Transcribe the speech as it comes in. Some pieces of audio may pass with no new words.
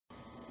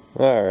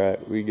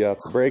Alright, we got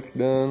the brakes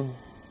done.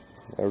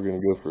 Now we're going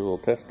to go for a little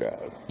test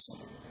drive.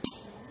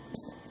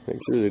 Make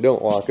sure they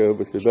don't lock up,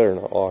 but they better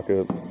not lock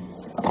up.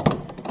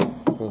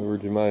 In other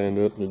words, you might end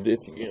up in the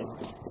ditch again.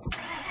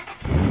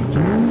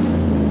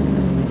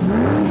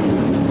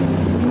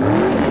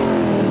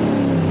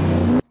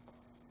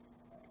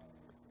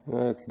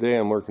 Today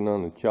I'm working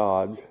on the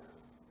chodge.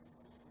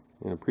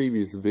 In a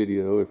previous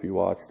video, if you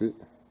watched it,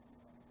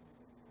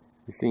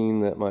 you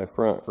seen that my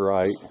front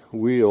right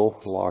wheel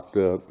locked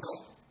up.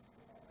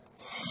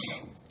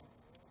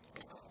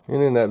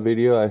 And in that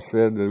video I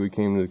said that we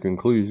came to the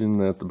conclusion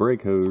that the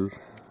brake hose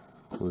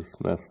was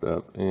messed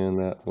up, and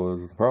that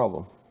was the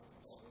problem.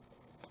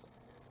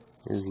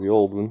 Here's the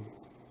old one.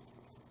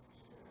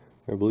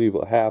 I believe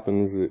what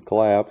happened is it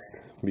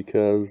collapsed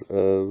because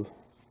of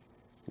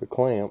the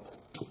clamp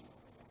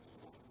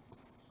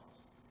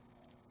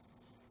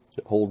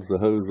that holds the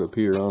hose up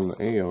here on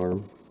the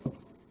A-arm.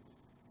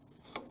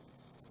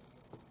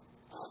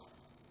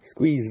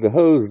 Squeezed the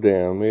hose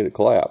down, made it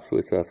collapse,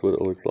 which that's what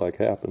it looks like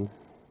happened.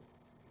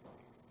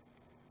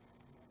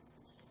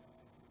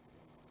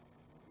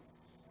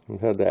 I've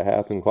had that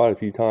happen quite a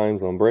few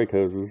times on brake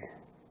hoses.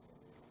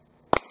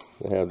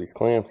 They have these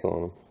clamps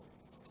on them.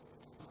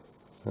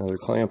 Now they're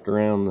clamped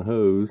around the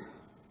hose.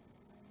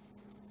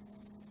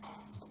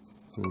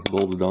 It's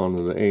bolted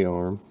onto the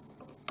A-arm.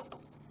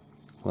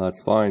 Well,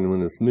 that's fine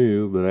when it's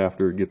new, but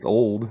after it gets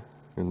old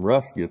and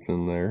rust gets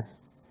in there,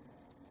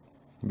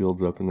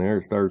 builds up in there,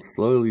 it starts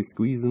slowly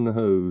squeezing the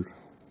hose.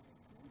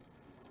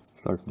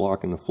 Starts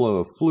blocking the flow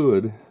of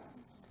fluid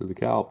to the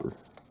caliper.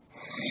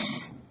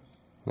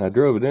 And I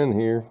drove it in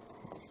here.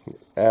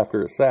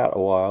 After it sat a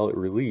while, it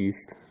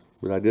released,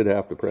 but I did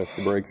have to press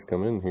the brakes to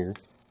come in here.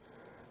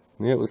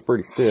 And it was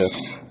pretty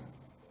stiff.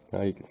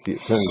 Now you can see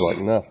it turns like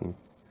nothing.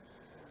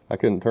 I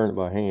couldn't turn it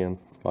by hand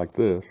like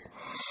this.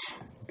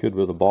 I could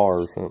with a bar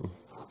or something.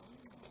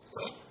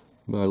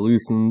 But I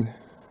loosened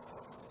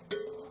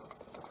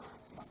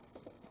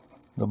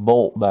the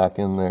bolt back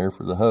in there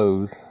for the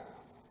hose,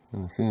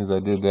 and as soon as I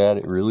did that,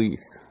 it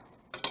released.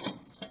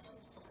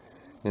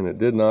 And it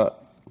did not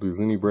lose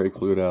any brake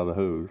fluid out of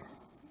the hose.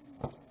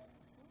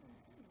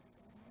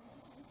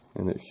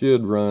 And it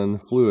should run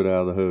fluid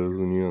out of the hose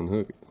when you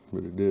unhook it,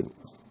 but it didn't.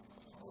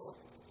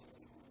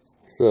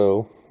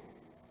 So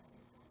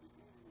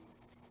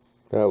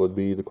that would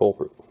be the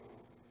culprit.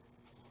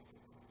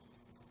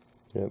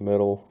 That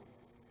metal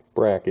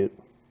bracket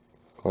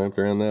clamped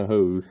around that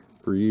hose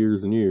for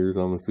years and years.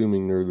 I'm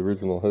assuming they're the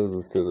original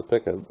hoses to the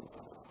pickup.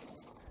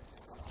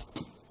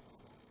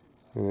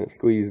 And it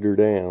squeezed her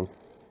down.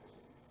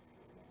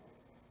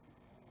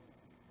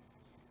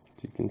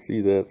 You can see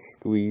that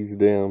squeezed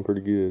down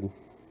pretty good.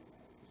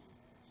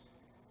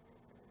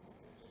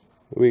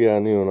 We got a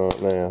new one on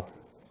it now.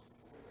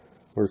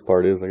 Worst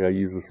part is I gotta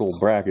use this old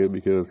bracket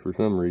because for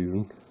some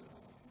reason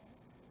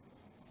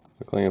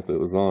the clamp that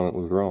was on it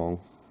was wrong.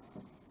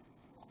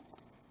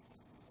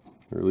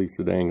 Or at least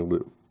it angled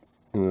it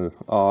in an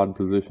odd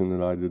position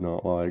that I did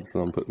not like,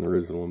 so I'm putting the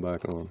original one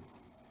back on.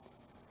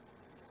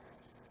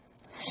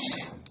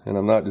 And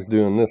I'm not just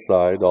doing this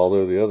side,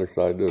 although the other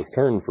side does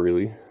turn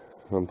freely.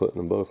 I'm putting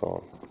them both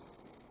on.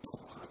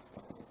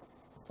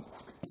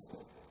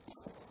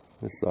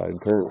 This side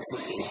turns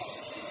freely.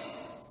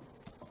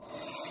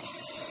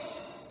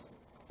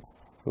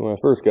 So when I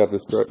first got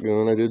this truck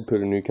going, I did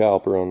put a new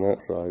caliper on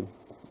that side.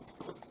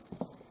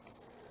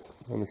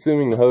 I'm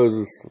assuming the hose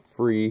is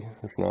free.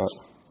 It's not.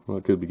 Well,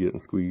 it could be getting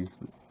squeezed,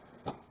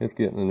 but it's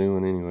getting a new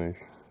one anyways.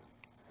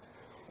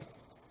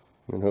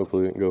 And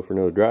hopefully it can go for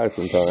another drive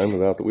sometime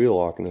without the wheel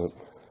locking up.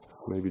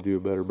 Maybe do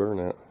a better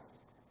burnout.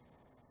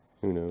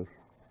 Who knows?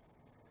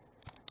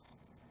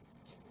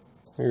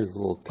 Here's a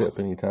little tip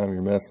anytime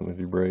you're messing with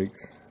your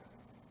brakes.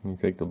 You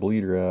take the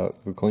bleeder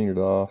out, go clean it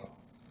off.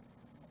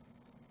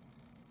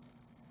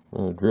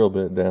 Run a drill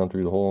bit down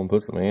through the hole and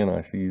put some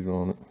anti-seize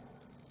on it.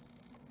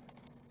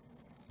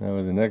 That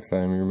way the next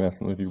time you're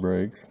messing with your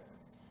brakes,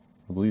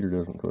 the bleeder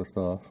doesn't twist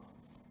off.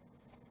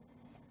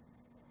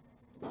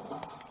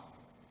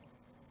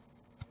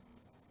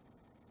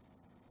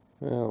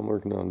 Well, I'm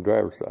working on the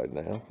driver's side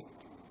now.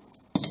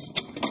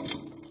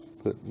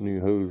 Put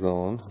new hose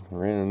on,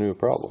 ran into a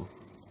problem.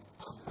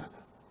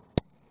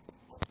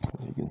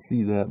 You can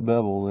see that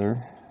bevel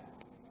there.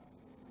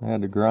 I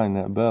had to grind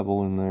that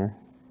bevel in there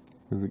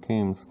because it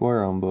came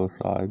square on both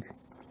sides.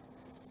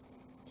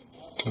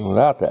 And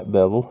without that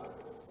bevel,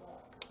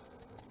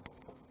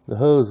 the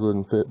hose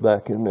wouldn't fit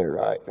back in there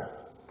right.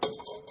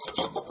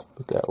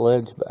 Put that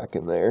ledge back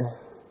in there.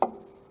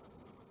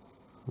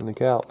 And the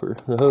caliper,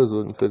 the hose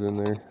wouldn't fit in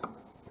there.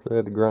 So I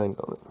had to grind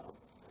on it.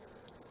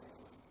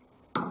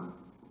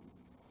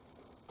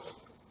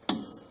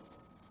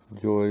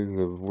 Joys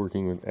of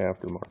working with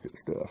aftermarket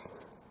stuff.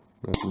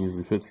 Nothing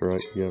usually fits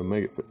right, you gotta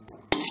make it fit.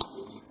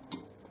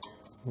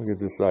 I'll get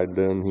this side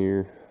done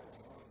here.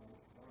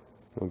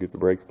 I'll get the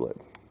brakes bled.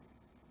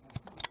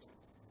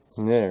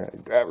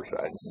 Alright, driver's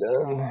side's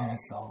done.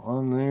 It's all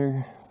on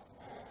there.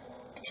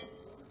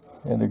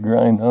 Had to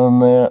grind on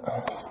that.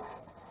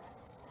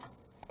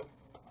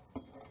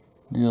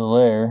 deal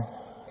there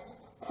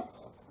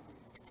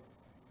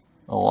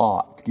a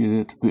lot to get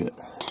it to fit.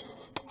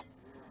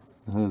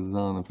 The hose is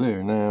on up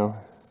there now.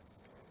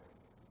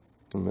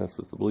 I'll mess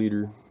with the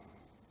bleeder.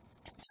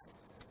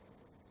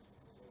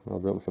 I'll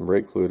dump some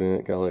brake fluid in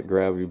it, gotta let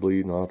gravity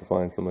bleed, and I'll have to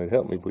find somebody to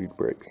help me bleed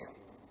brakes.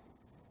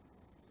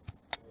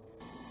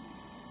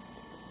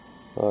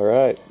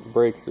 Alright,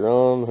 brakes are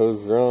on,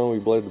 hoses are on, we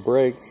blade the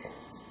brakes.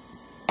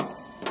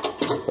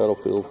 Pedal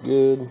feels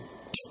good.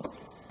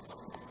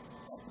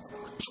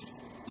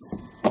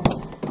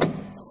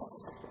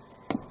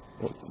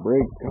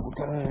 Brake a couple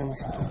times.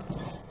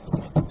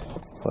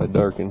 If I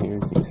darken here, you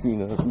can see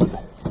nothing.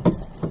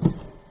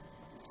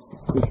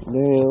 Push it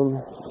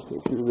down,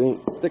 make sure it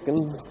ain't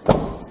sticking.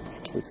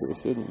 Make sure it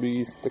shouldn't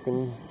be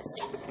sticking.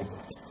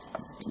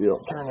 Yeah,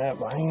 turn that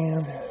by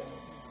hand.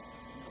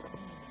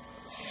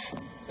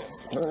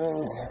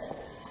 Turns.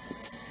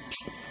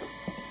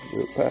 Do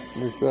it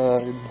passenger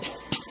side.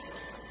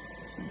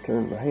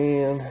 Turn by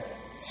hand.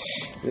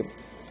 Yep.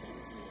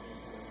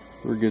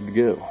 We're good to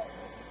go.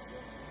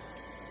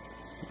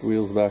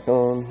 Wheels back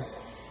on.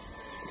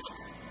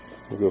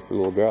 We'll go for a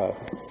little drive.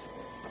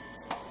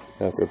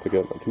 After I pick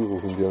up my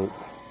tools and junk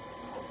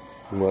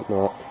and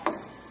whatnot.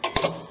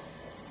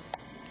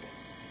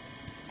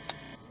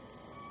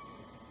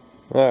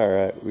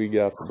 Alright, we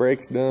got the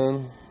brakes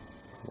done.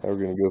 Now we're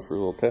going to go for a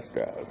little test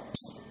drive.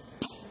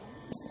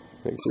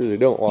 Make sure they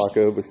don't lock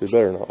up, but they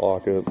better not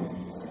lock up.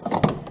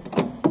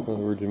 In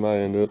other words, you might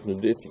end up in the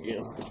ditch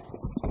again.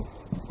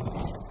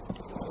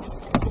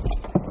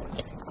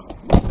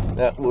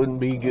 That wouldn't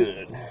be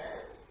good. A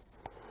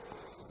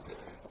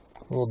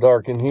little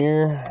dark in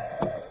here.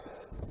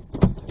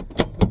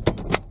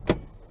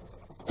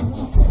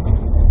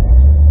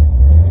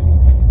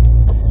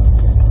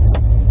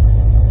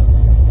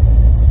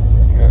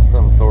 Got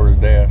some sort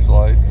of dash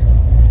lights.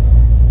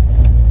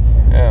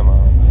 Come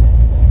on.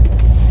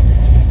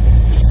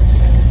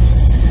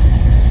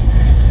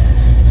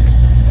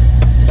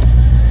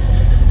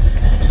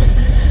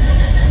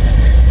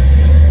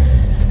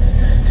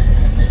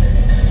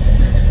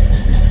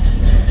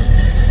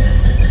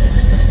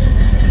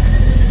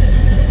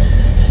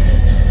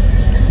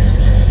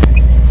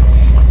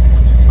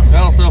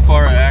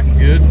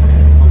 Good.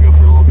 I'll go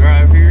for a little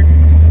drive here.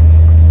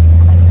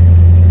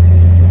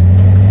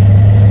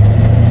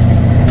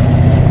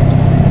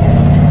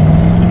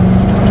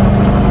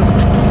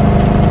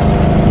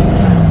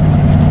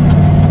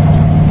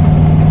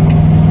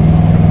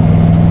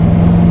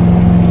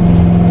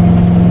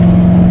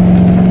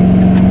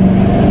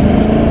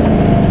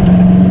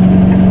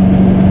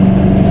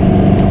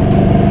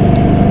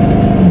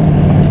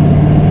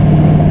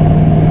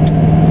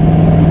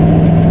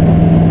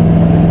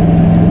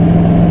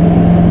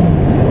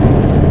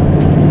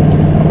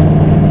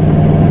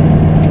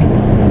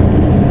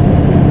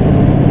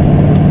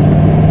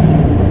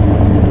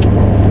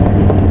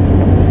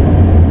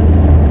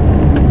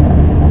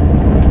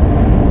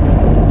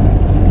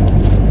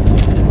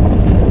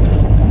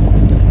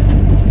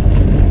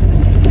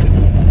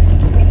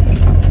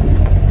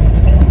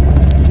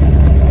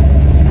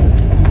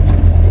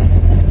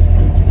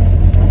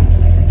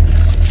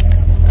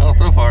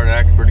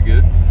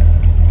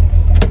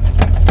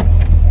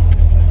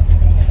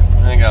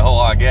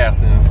 Gas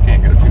in it, so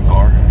can't go too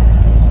far.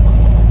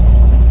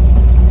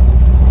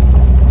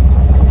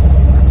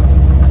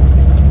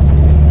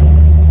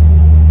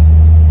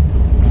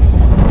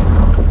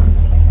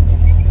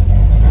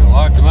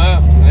 Locked them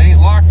up, and they ain't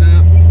locked up. They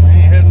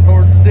ain't heading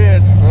towards the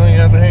ditch, so you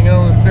have to hang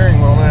on to the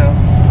steering wheel now.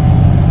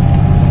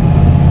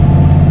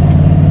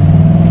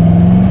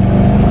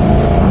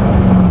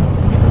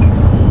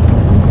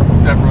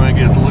 Except for when it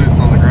gets loose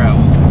on the gravel.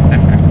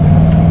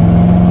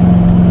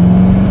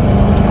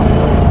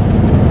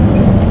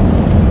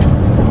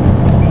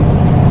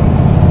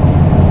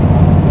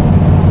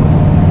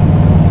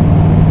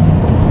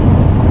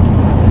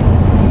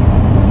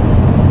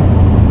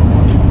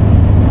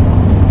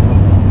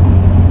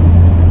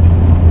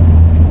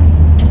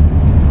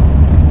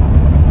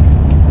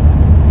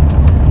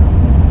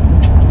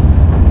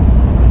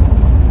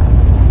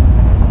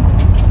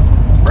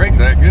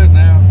 That good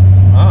now.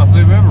 I don't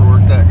know if they've ever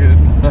worked that good.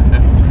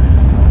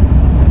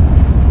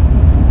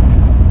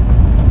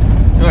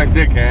 Feel like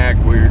they can act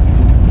weird.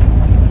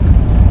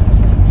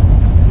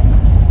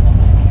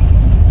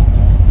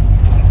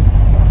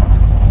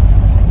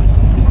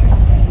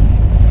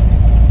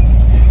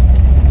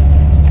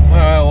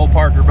 Well, we'll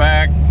park her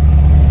back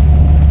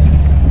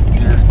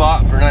in her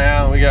spot for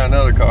now. We got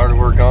another car to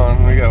work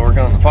on. We got to work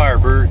on the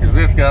Firebird because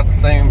this got the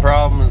same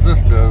problem as this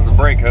does. The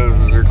brake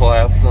hoses are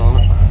collapsed on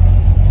it.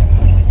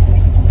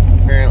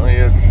 Apparently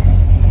it's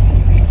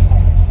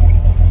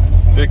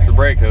fix the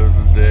brake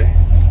hoses day.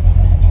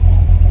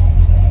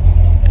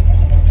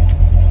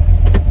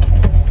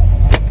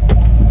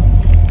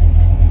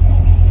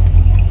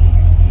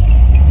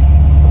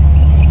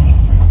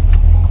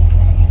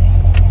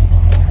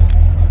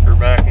 Her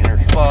back in her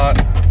spot.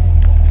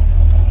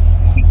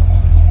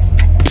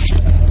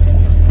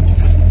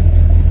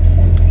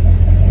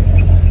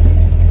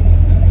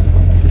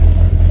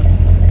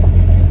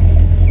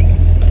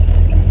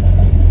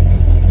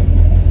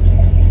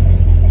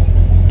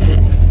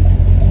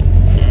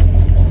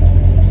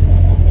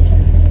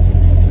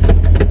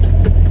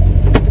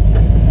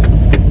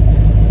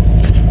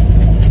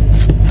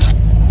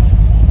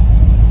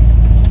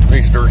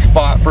 oyster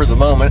spot for the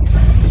moment.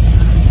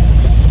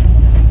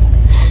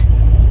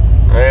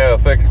 Yeah,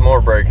 fix some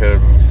more brake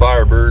hoses.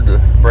 Firebird, the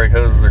brake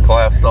hoses are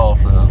collapsed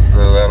also,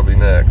 so that'll be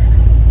next.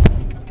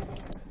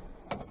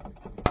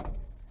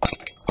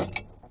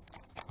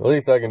 At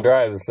least I can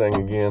drive this thing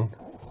again.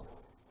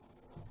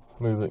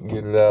 Move it and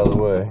get it out of the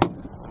way.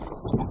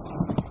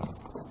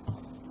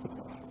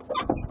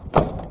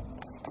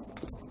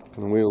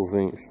 The wheels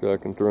ain't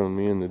stuck and throwing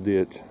me in the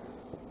ditch.